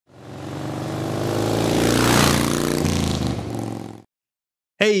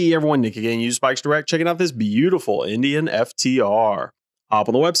Hey everyone, Nick again, Used Bikes Direct, checking out this beautiful Indian FTR. Hop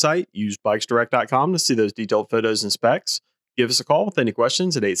on the website, usedbikesdirect.com to see those detailed photos and specs. Give us a call with any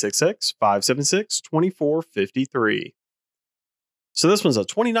questions at 866-576-2453. So this one's a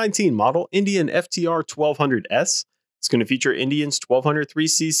 2019 model Indian FTR 1200S. It's going to feature Indian's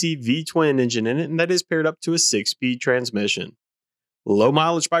 1203cc V-twin engine in it, and that is paired up to a 6-speed transmission. Low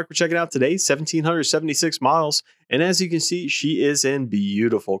mileage bike we're checking out today, 1,776 miles, and as you can see, she is in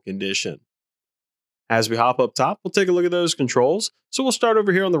beautiful condition. As we hop up top, we'll take a look at those controls. So we'll start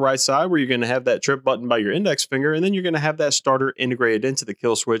over here on the right side where you're going to have that trip button by your index finger, and then you're going to have that starter integrated into the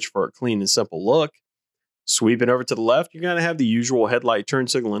kill switch for a clean and simple look. Sweeping over to the left, you're going to have the usual headlight, turn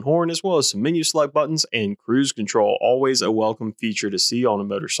signal, and horn, as well as some menu select buttons and cruise control, always a welcome feature to see on a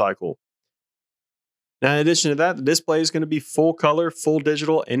motorcycle. Now, in addition to that, the display is going to be full color, full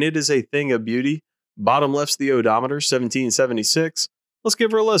digital, and it is a thing of beauty. Bottom left's the odometer, 1776. Let's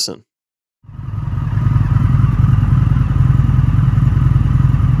give her a listen.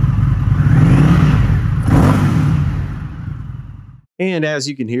 And as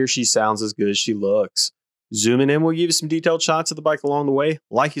you can hear, she sounds as good as she looks. Zooming in, we'll give you some detailed shots of the bike along the way.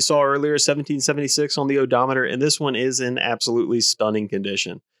 Like you saw earlier, 1776 on the odometer, and this one is in absolutely stunning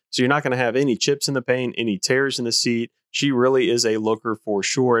condition. So you're not going to have any chips in the paint, any tears in the seat. She really is a looker for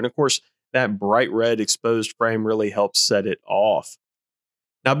sure. And of course, that bright red exposed frame really helps set it off.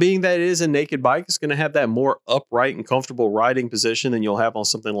 Now, being that it is a naked bike, it's going to have that more upright and comfortable riding position than you'll have on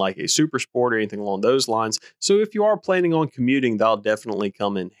something like a Super Sport or anything along those lines. So if you are planning on commuting, that'll definitely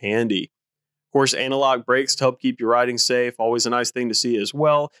come in handy. Of course, analog brakes to help keep your riding safe, always a nice thing to see as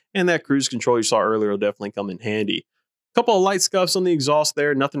well. And that cruise control you saw earlier will definitely come in handy. Couple of light scuffs on the exhaust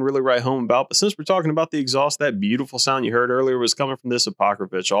there, nothing really right home about. But since we're talking about the exhaust, that beautiful sound you heard earlier was coming from this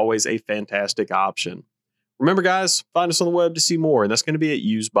Apocrypha, always a fantastic option. Remember, guys, find us on the web to see more, and that's going to be at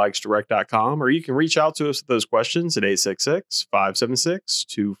usedbikesdirect.com, or you can reach out to us with those questions at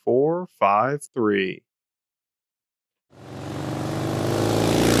 866-576-2453.